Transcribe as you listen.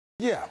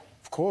Yeah,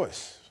 of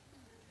course.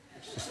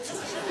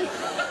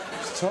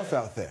 It's tough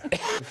out there.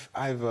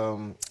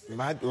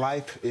 My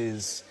life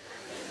is,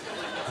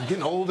 I'm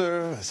getting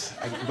older,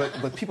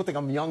 but people think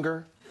I'm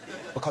younger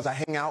because I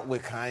hang out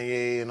with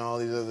Kanye and all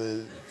these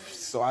other,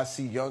 so I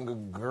see younger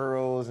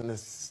girls and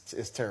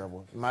it's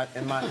terrible.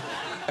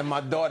 And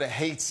my daughter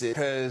hates it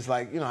because,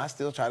 like, you know, I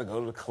still try to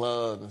go to the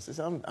club and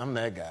say, I'm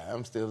that guy.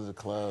 I'm still to the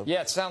club. Yeah,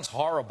 it sounds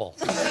horrible.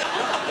 No,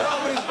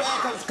 but it's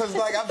bad because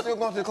like I'm still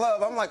going to the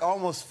club. I'm like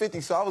almost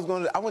 50, so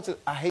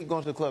I hate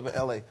going to the club in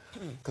L.A.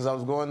 because I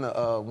was going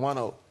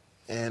to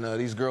 10 and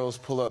these girls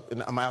pull up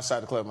and I'm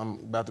outside the club. I'm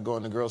about to go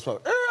in the girls'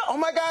 club. Oh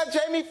my God,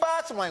 Jamie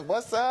Foxx! I'm like,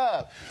 what's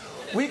up?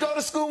 We go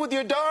to school with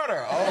your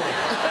daughter.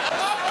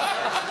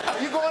 Oh.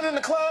 Are you going in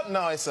the club?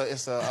 No, it's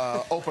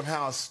a open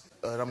house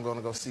that I'm going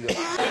to go see.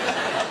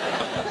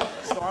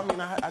 So I mean,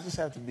 I just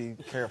have to be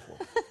careful.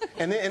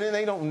 And then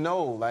they don't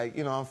know, like,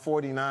 you know, I'm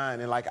 49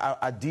 and like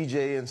I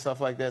DJ and stuff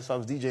like that. So I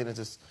was DJing at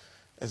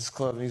this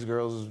club and these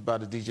girls was by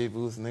the DJ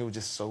booth and they were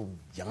just so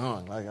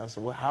young. Like I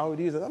said, well, how old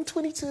are you? I'm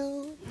 22.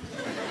 Well,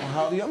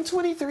 how old are you? I'm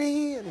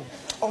 23. And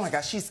oh my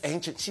gosh, she's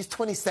ancient. She's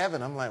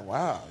 27. I'm like,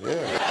 wow,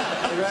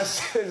 yeah.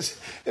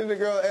 And the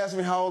girl asked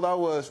me how old I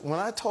was. When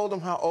I told them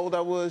how old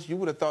I was, you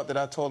would have thought that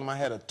I told them I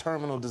had a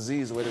terminal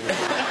disease or whatever.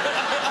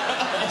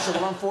 I said,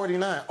 well, I'm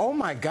 49. Oh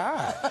my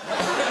God.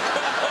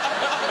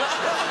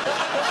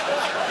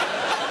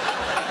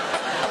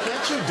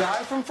 Can't you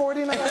die from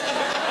 49?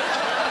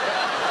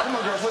 Come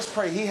on, girls, let's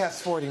pray. He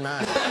has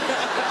 49.